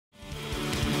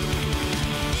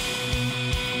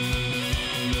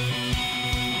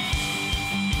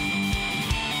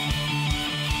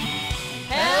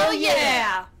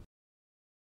yeah!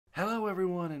 Hello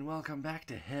everyone and welcome back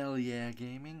to Hell Yeah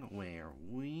Gaming, where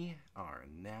we are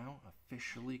now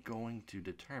officially going to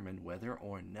determine whether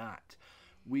or not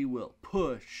we will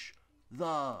push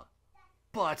the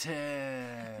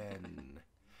button.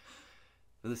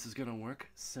 This is going to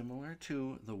work similar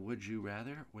to the Would You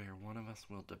Rather, where one of us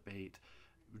will debate,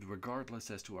 regardless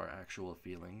as to our actual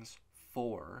feelings,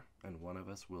 for, and one of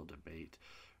us will debate,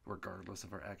 regardless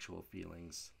of our actual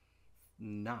feelings,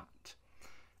 not.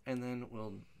 And then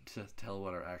we'll just tell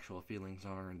what our actual feelings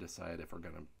are and decide if we're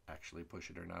going to actually push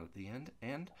it or not at the end.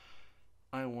 And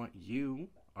I want you,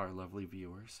 our lovely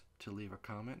viewers, to leave a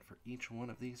comment for each one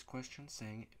of these questions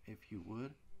saying if you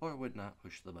would or would not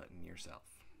push the button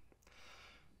yourself.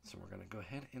 So we're going to go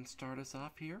ahead and start us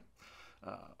off here.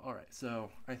 Alright,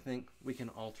 so I think we can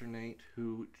alternate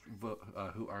who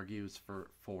argues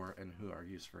for and who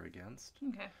argues for against.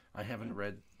 Okay. I haven't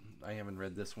read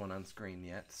this one on screen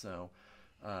yet, so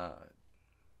have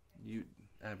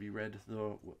you read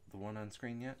the one on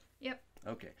screen yet? Yep.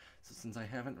 Okay. So since I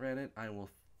haven't read it, I will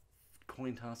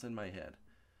coin toss in my head.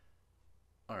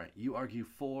 Alright, you argue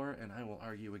for and I will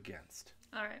argue against.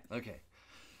 Alright. Okay.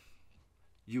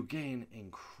 You gain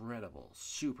incredible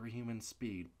superhuman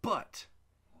speed, but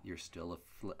you're still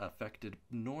affected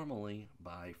normally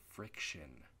by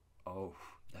friction. Oh,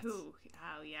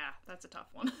 yeah, that's a tough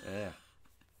one. Yeah.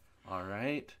 All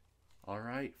right.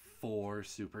 For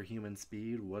superhuman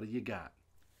speed, what do you got?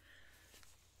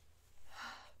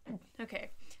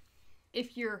 Okay.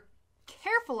 If you're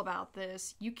careful about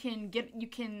this, you can get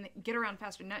around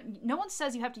faster. No one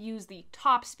says you have to use the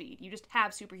top speed. You just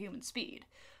have superhuman speed.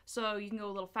 So you can go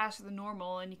a little faster than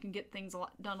normal, and you can get things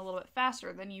done a little bit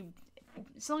faster. Then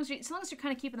as long as you're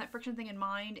kind of keeping that friction thing in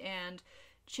mind and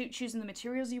choosing the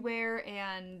materials you wear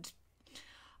and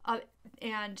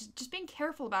just being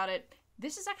careful about it,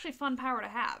 this is actually fun power to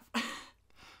have.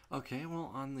 Okay,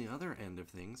 well, on the other end of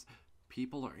things,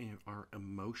 people are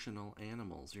emotional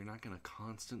animals. You're not going to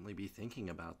constantly be thinking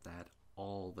about that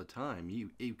all the time.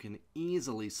 You can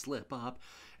easily slip up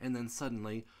and then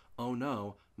suddenly, oh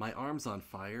no, my arm's on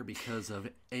fire because of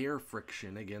air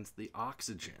friction against the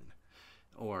oxygen.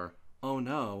 Or, oh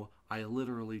no, I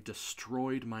literally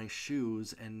destroyed my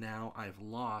shoes and now I've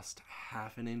lost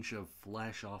half an inch of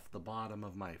flesh off the bottom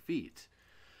of my feet.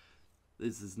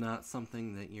 This is not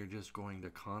something that you're just going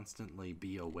to constantly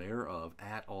be aware of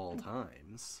at all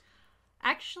times.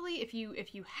 Actually, if you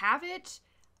have it,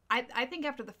 I think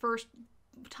after the first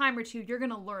time or two, you're going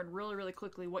to learn really, really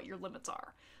quickly what your limits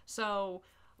are. So,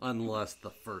 unless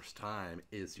the first time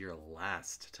is your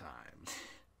last time.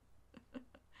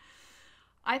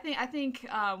 I think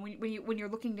when you're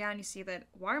looking down, you see that,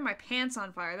 why are my pants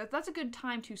on fire? That's a good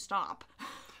time to stop.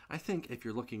 I think if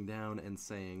you're looking down and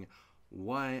saying,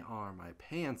 why are my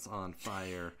pants on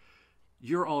fire?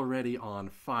 You're already on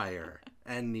fire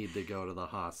and need to go to the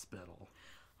hospital.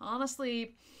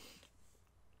 Honestly,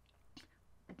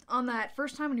 on that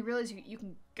first time when you realize you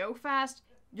can go fast,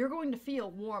 you're going to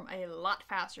feel warm a lot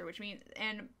faster, which means,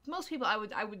 and most people I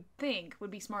would think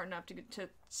would be smart enough to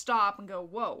stop and go,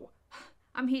 whoa,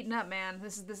 I'm heating up, man.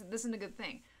 This isn't a good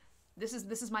thing. This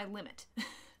is my limit.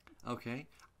 Okay,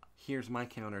 here's my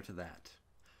counter to that.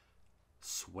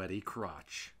 Sweaty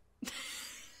crotch.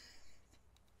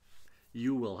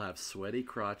 You will have sweaty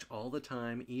crotch all the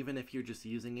time, even if you're just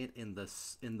using it in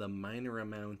the minor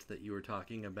amount that you were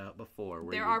talking about before.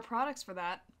 There are products for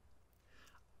that.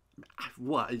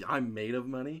 What? I'm made of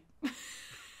money?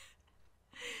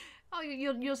 Oh,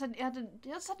 you just have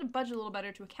to budget a little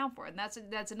better to account for it, and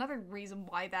that's another reason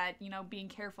why that, being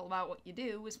careful about what you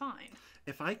do is fine.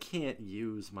 If I can't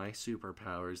use my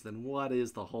superpowers, then what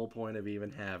is the whole point of even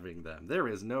having them? There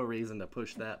is no reason to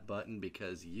push that button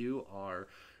because you are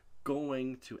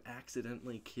going to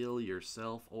accidentally kill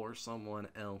yourself or someone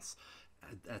else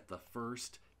at the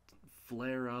first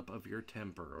flare up of your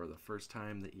temper, or the first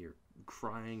time that you're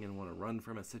crying and want to run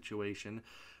from a situation,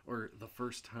 or the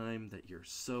first time that you're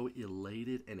so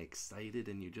elated and excited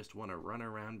and you just want to run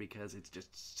around because it's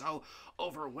just so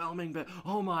overwhelming, but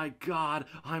oh my god,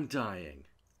 I'm dying.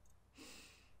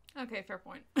 Okay, fair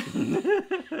point.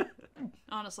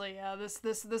 Honestly, yeah, this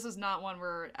is not one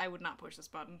where I would not push this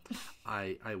button.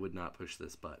 I would not push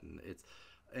this button.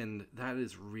 And that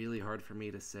is really hard for me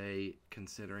to say,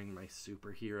 considering my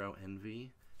superhero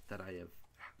envy that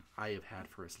I have had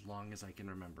for as long as I can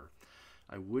remember.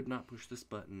 I would not push this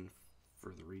button for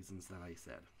the reasons that I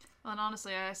said. Well, and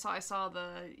honestly, I saw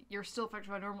you're still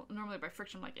affected by normally by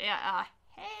friction. I'm like, yeah,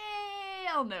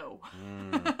 hell no.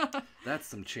 That's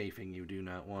some chafing you do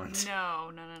not want.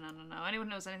 No. Anyone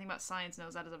who knows anything about science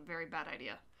knows that is a very bad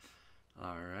idea.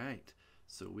 All right.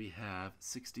 So we have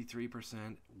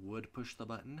 63% would push the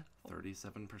button,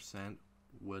 37%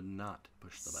 would not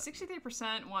push the button.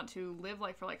 63% want to live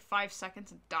like for like 5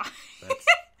 seconds and die.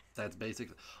 That's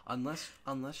basically,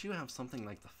 unless you have something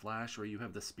like the Flash where you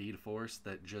have the Speed Force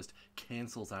that just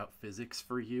cancels out physics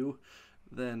for you,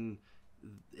 then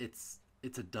it's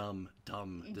a dumb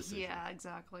decision. Yeah,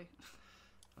 exactly.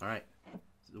 All right,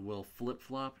 so we'll flip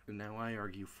flop, and now I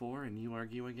argue for, and you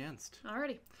argue against.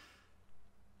 Alrighty.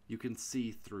 You can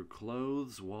see through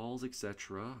clothes, walls,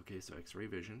 etc. Okay, so X-ray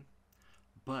vision,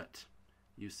 but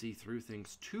you see through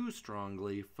things too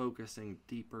strongly, focusing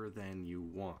deeper than you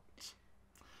want.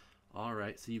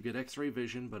 Alright, so you get X-ray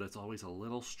vision, but it's always a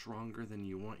little stronger than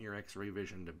you want your X-ray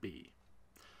vision to be.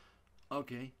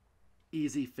 Okay,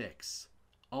 easy fix.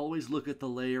 Always look at the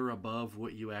layer above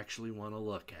what you actually want to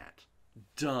look at.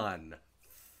 Done.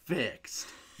 Fixed.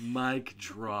 Mic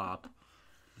drop.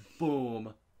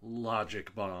 Boom.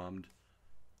 Logic bombed.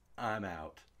 I'm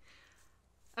out.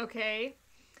 Okay.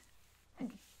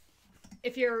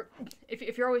 If you're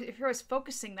always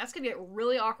focusing, that's gonna get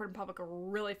really awkward in public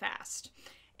really fast.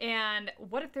 And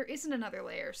what if there isn't another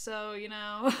layer? So, you're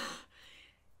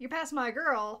passing my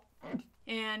girl,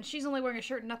 and she's only wearing a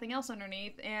shirt and nothing else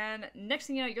underneath, and next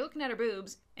thing you know, you're looking at her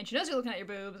boobs, and she knows you're looking at your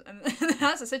boobs, and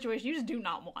that's a situation you just do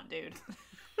not want, dude.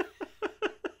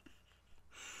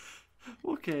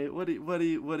 Okay, what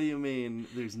do you mean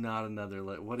there's not another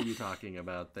layer? What are you talking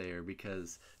about there?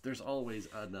 Because there's always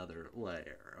another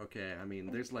layer, okay? I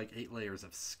mean, there's like 8 layers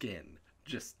of skin,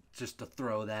 just to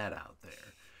throw that out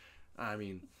there. I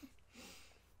mean,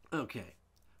 okay.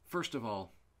 First of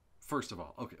all,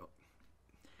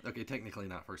 okay, technically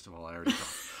not first of all, I already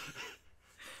thought.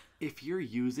 If you're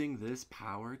using this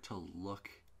power to look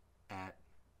at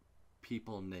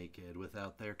people naked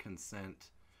without their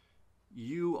consent,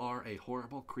 you are a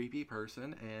horrible, creepy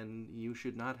person, and you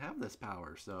should not have this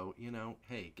power. So,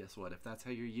 hey, guess what? If that's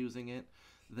how you're using it,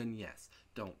 then yes,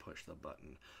 don't push the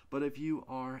button. But if you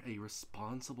are a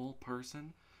responsible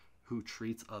person who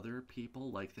treats other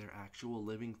people like they're actual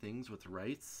living things with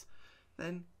rights,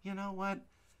 then you know what?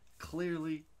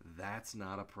 Clearly, that's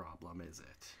not a problem, is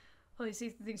it? Well, you see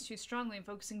things too strongly and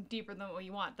focusing deeper than what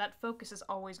you want. That focus is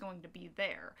always going to be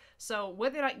there. So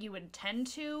whether or not you intend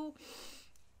to,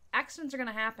 accidents are going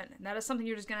to happen. And that is something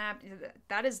you're just going to have to,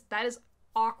 that is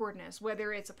awkwardness.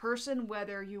 Whether it's a person,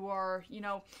 whether you are,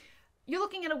 you're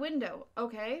looking at a window,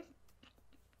 okay?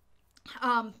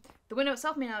 The window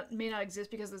itself may not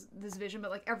exist because of this vision,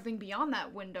 but like everything beyond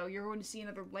that window, you're going to see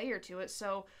another layer to it.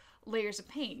 So layers of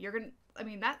paint. You're going to,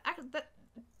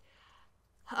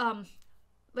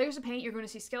 layers of paint. You're going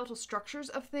to see skeletal structures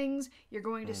of things. You're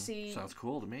going to see. Sounds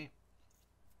cool to me.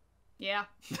 Yeah.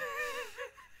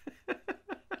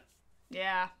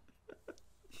 Yeah.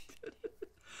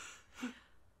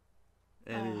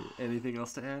 Anything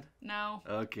else to add? No.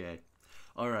 Okay.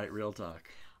 All right. Real talk.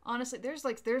 Honestly, there's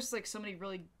so many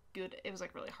really good. It was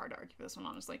like really hard to argue for this one.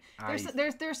 Honestly,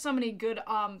 there's so many good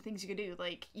things you could do.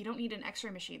 Like you don't need an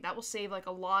X-ray machine. That will save like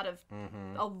a lot of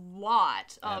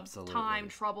Absolutely. time,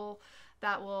 trouble.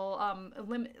 That will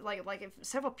limit like if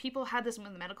several people had this in the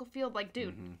medical field. Like,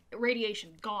 dude,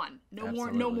 radiation gone.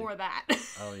 No more of that.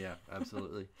 Oh yeah,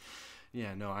 absolutely.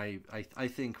 Yeah, no, I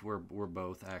think we're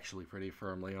both actually pretty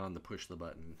firmly on the push the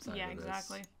button side of this. Yeah,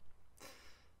 exactly.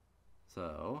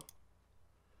 So,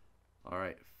 all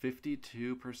right,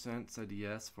 52% said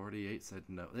yes, 48 said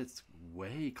no. It's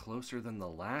way closer than the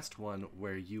last one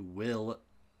where you will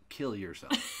kill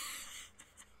yourself.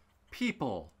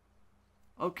 People.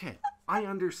 Okay, I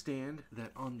understand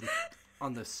that on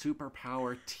the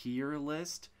superpower tier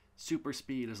list, super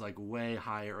speed is like way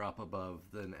higher up above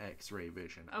than X-ray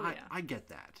vision. Oh, yeah. I get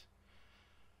that.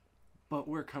 But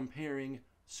we're comparing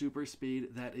super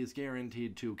speed that is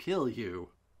guaranteed to kill you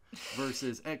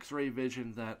versus X-ray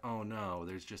vision that, oh no,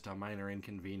 there's just a minor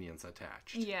inconvenience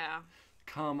attached. Yeah.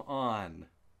 Come on.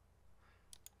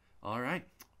 All right,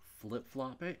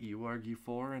 flip-flop it. You argue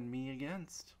for and me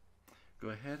against. Go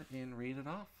ahead and read it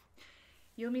off.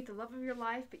 You'll meet the love of your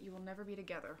life, but you will never be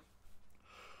together.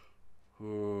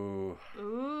 Ooh.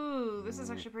 Ooh, this is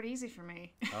actually pretty easy for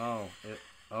me. Oh,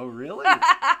 really?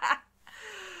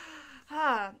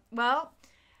 Well,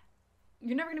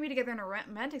 you're never going to be together in a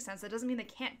romantic sense. That doesn't mean they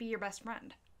can't be your best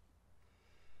friend.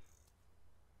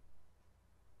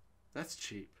 That's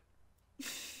cheap.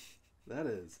 That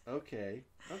is. Okay.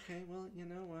 Okay, well, you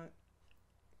know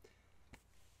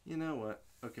what?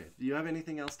 Okay, do you have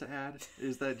anything else to add?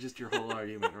 Is that just your whole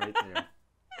argument right there?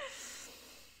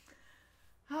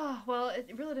 Oh, well,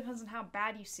 it really depends on how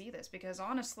bad you see this, because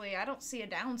honestly, I don't see a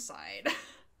downside.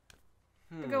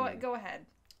 Go ahead.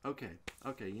 Okay,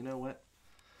 you know what?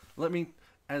 Let me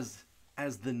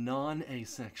as the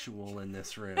non-asexual in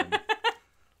this room,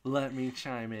 let me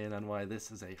chime in on why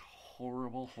this is a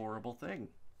horrible, horrible thing.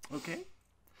 Okay?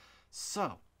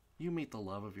 So, you meet the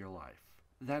love of your life.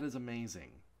 That is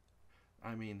amazing.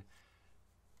 I mean,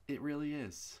 it really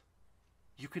is.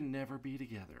 You can never be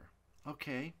together.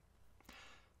 Okay?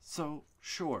 So,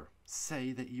 sure,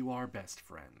 say that you are best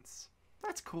friends.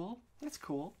 That's cool. That's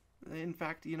cool. In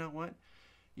fact, you know what?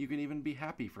 You can even be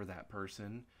happy for that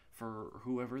person, for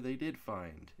whoever they did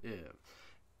find. Yeah.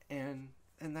 And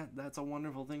that's a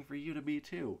wonderful thing for you to be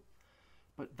too.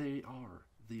 But they are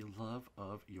the love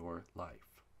of your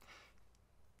life.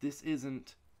 This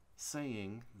isn't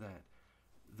saying that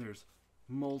there's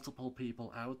multiple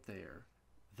people out there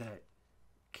that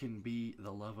can be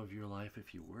the love of your life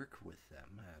if you work with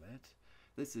them at it.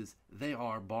 They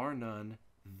are, bar none,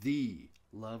 the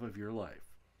love of your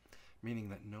life. Meaning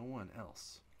that no one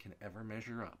else can ever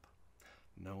measure up.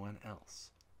 No one else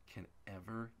can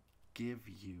ever give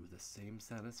you the same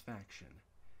satisfaction.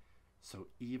 So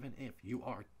even if you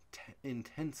are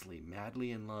intensely,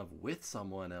 madly in love with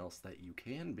someone else that you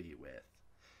can be with,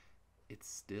 it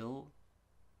still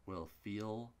will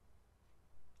feel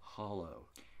hollow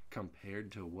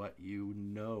compared to what you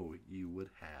know you would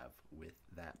have with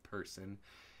that person,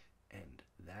 and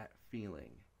that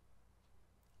feeling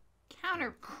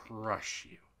can crush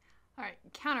you. All right,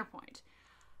 counterpoint.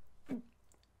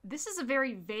 This is a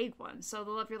very vague one, so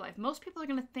the love of your life. Most people are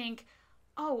going to think,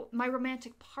 oh, my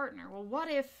romantic partner. Well, what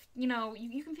if, you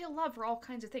can feel love for all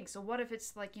kinds of things. So what if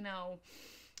it's like,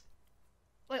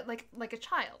 like a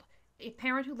child? A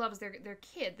parent who loves their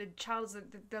kid, the child is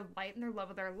the light and their love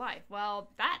of their life.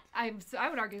 Well, that I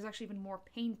would argue is actually even more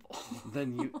painful.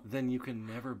 Then you can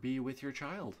never be with your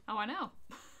child. Oh, I know.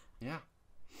 Yeah,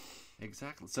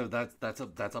 exactly. So that's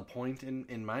a point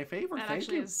in my favor. That Thank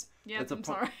actually you. is. Yeah, I'm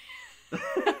sorry.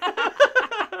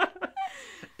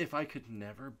 If I could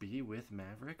never be with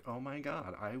Maverick, oh my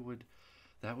God,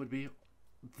 that would be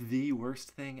the worst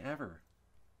thing ever.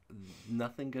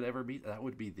 Nothing could ever be. That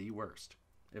would be the worst.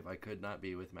 If I could not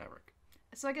be with Maverick.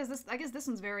 So I guess this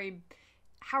one's very,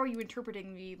 how are you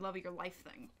interpreting the love of your life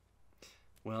thing?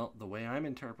 Well, the way I'm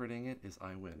interpreting it is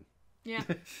I win. Yeah.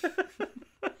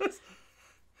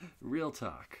 Real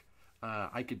talk.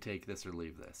 I could take this or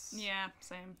leave this. Yeah,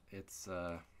 same. It's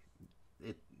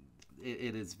it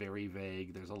is very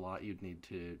vague. There's a lot you'd need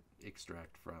to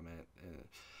extract from it.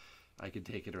 I could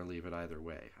take it or leave it either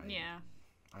way. Yeah.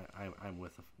 I'm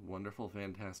with a wonderful,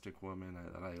 fantastic woman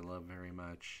that I love very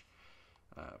much.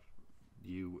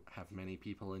 You have many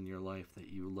people in your life that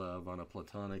you love on a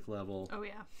platonic level. Oh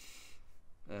yeah.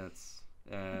 That's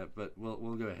but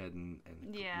we'll go ahead and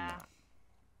yeah. Not.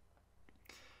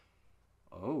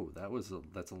 Oh,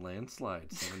 that's a landslide.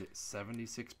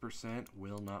 76%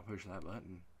 will not push that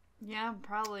button. Yeah,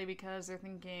 probably because they're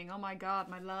thinking, "Oh my God,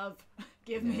 my love,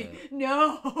 give me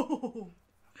no."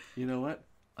 You know what?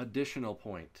 Additional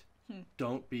point.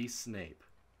 Don't be Snape.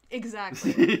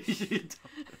 Exactly.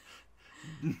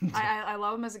 I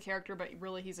love him as a character, but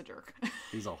really he's a jerk.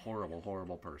 He's a horrible,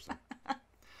 horrible person.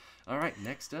 All right,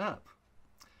 next up.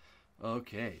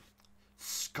 Okay.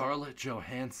 Scarlett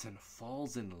Johansson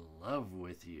falls in love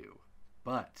with you,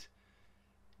 but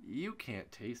you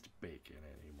can't taste bacon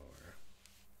anymore.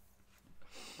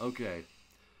 Okay.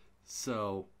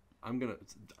 So,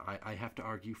 I have to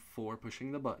argue for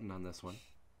pushing the button on this one.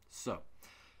 So,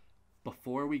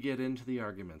 before we get into the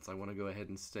arguments, I want to go ahead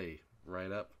and stay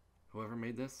right up. Whoever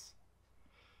made this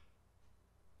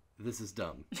is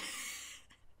dumb.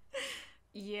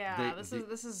 Yeah, this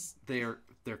is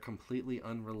they're completely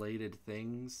unrelated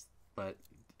things, but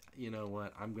you know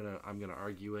what? I'm gonna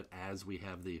argue it as we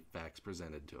have the facts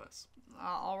presented to us.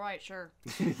 All right, sure.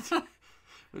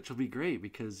 Which will be great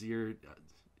because you're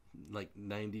like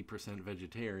 90%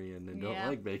 vegetarian and don't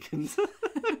like bacon.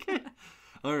 Okay.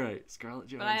 All right, Scarlett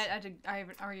Johansson. But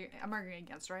I'm arguing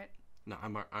against, right? No,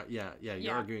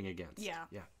 you're arguing against. Yeah.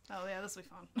 Yeah. Oh yeah, this will be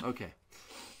fun. Okay.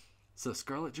 So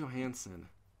Scarlett Johansson,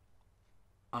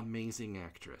 amazing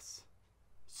actress,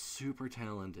 super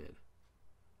talented,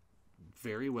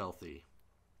 very wealthy,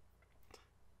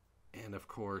 and of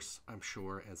course, I'm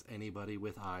sure as anybody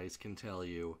with eyes can tell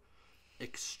you,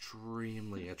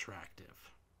 extremely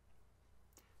attractive.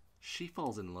 She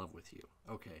falls in love with you.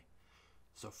 Okay.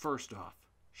 So first off,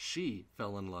 she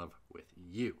fell in love with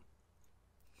you.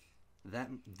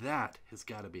 That has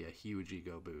got to be a huge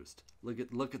ego boost.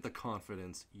 Look at the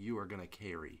confidence you are going to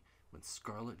carry when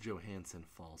Scarlett Johansson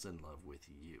falls in love with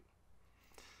you.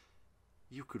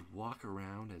 You could walk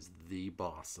around as the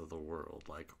boss of the world.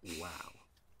 Like, wow.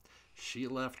 She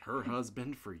left her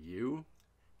husband for you?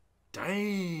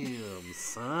 Damn,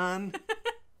 son.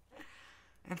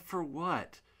 And for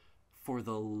what? For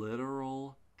the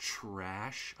literal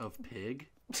trash of pig?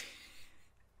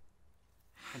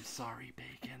 I'm sorry,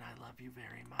 bacon. I love you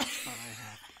very much, but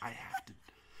I have to.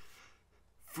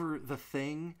 For the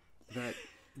thing that,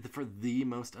 for the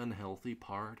most unhealthy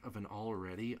part of an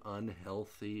already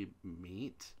unhealthy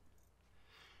meat,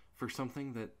 for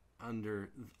something that under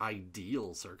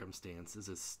ideal circumstances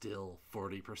is still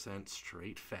 40%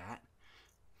 straight fat,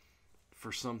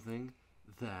 for something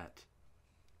that,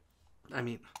 I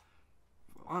mean,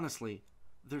 honestly,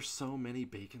 there's so many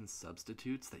bacon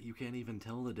substitutes that you can't even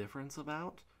tell the difference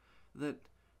about, that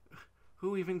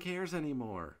who even cares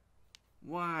anymore?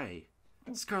 Why?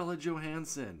 Scarlett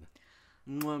Johansson.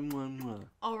 Mwah, mwah, mwah.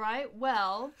 All right,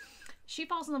 well, she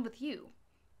falls in love with you.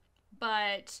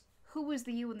 But who is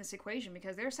the you in this equation?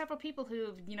 Because there are several people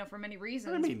who, for many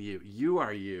reasons... I mean you. You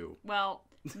are you. Well,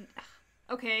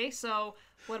 okay, so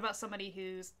what about somebody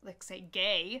who's, like, say,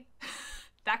 gay?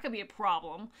 That could be a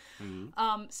problem.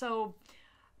 Mm-hmm. So...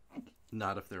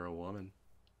 Not if they're a woman.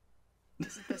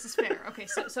 This is fair. Okay,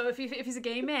 so if he's a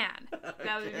gay man,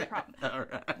 that would be a problem. All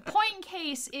right. Point in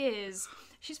case is,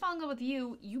 she's falling in love with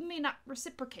you, you may not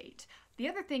reciprocate. The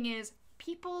other thing is,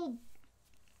 people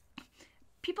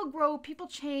grow, people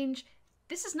change.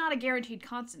 This is not a guaranteed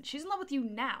constant. She's in love with you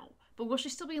now, but will she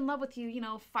still be in love with you,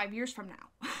 5 years from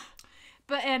now?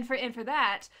 And for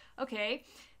that, okay,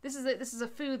 this is a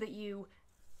food that you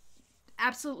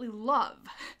absolutely love.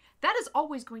 That is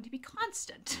always going to be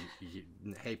constant.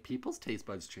 Hey, people's taste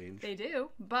buds change. They do,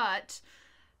 but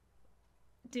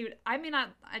dude, I may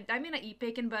not eat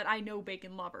bacon, but I know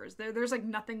bacon lovers. There's like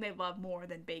nothing they love more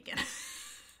than bacon.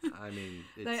 I mean,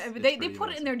 they put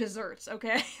it in their desserts.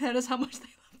 Okay, that is how much they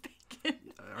love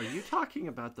bacon. Are you talking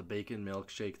about the bacon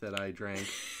milkshake that I drank?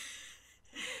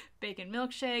 Bacon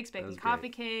milkshakes, bacon coffee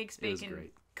cakes, bacon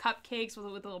cupcakes with a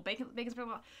little bacon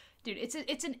sprinkle. Dude,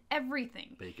 it's in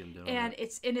everything. Bacon donut. And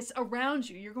it's around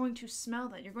you. You're going to smell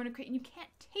that. You're going to create, and you can't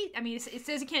taste. I mean, it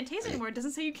says you can't taste it anymore. It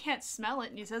doesn't say you can't smell it,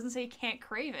 and it doesn't say you can't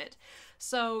crave it.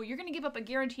 So you're going to give up a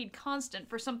guaranteed constant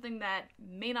for something that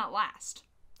may not last.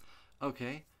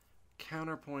 Okay.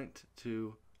 Counterpoint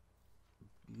to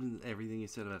everything you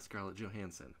said about Scarlett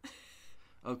Johansson.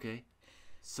 Okay.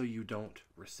 So you don't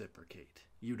reciprocate.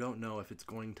 You don't know if it's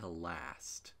going to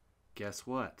last. Guess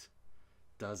what?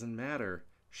 Doesn't matter.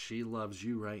 She loves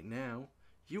you right now.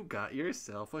 You got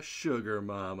yourself a sugar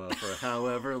mama for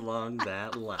however long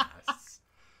that lasts.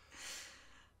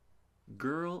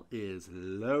 Girl is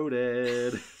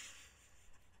loaded.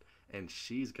 And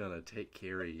she's gonna take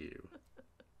care of you.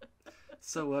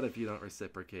 So what if you don't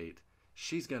reciprocate?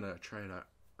 She's gonna try to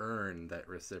earn that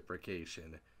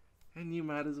reciprocation. And you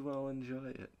might as well enjoy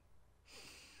it.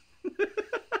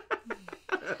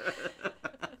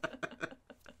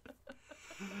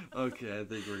 Okay, I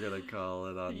think we're going to call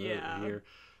it on here.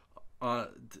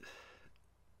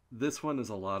 This one is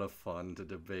a lot of fun to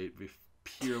debate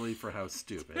purely for how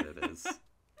stupid it is.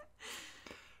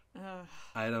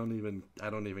 I don't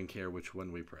even care which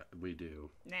one we do.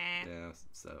 Nah. Yeah,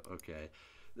 so okay.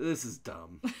 This is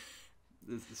dumb.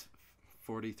 This is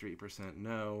 43%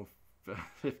 no,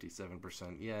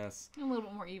 57% yes. A little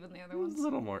bit more even than the other ones. A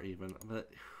little more even,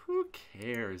 but who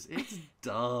cares? It's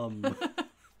dumb.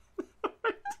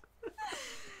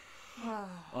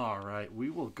 All right, we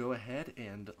will go ahead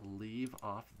and leave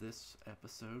off this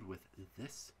episode with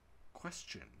this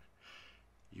question.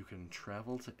 You can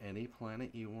travel to any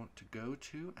planet you want to go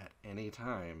to at any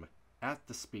time at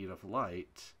the speed of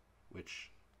light,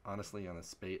 which honestly on a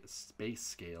space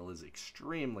scale is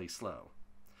extremely slow.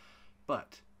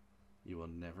 But you will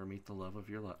never meet the love of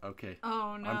your life. Okay.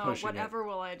 Oh no, I'm pushing whatever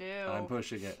will I do? I'm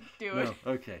pushing it. Do it.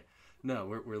 No, okay. No,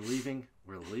 we're leaving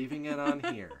it on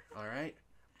here. All right?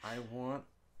 I want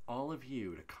all of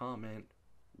you to comment,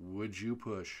 would you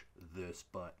push this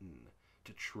button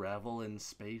to travel in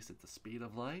space at the speed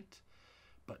of light,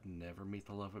 but never meet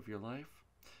the love of your life?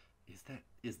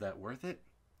 Is that worth it?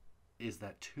 Is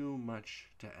that too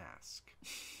much to ask?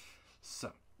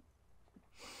 So,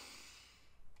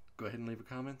 go ahead and leave a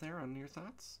comment there on your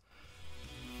thoughts.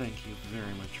 Thank you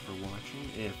very much for watching.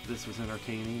 If this was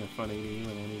entertaining or funny to you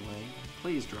in any way,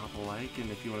 please drop a like, and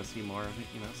if you want to see more of it,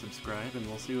 subscribe, and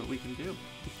we'll see what we can do.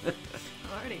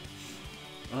 Alrighty.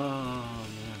 Oh,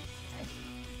 man.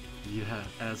 Yeah,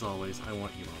 as always, I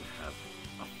want you all to have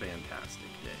a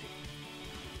fantastic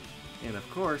day. And of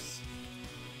course,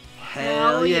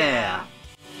 hell yeah!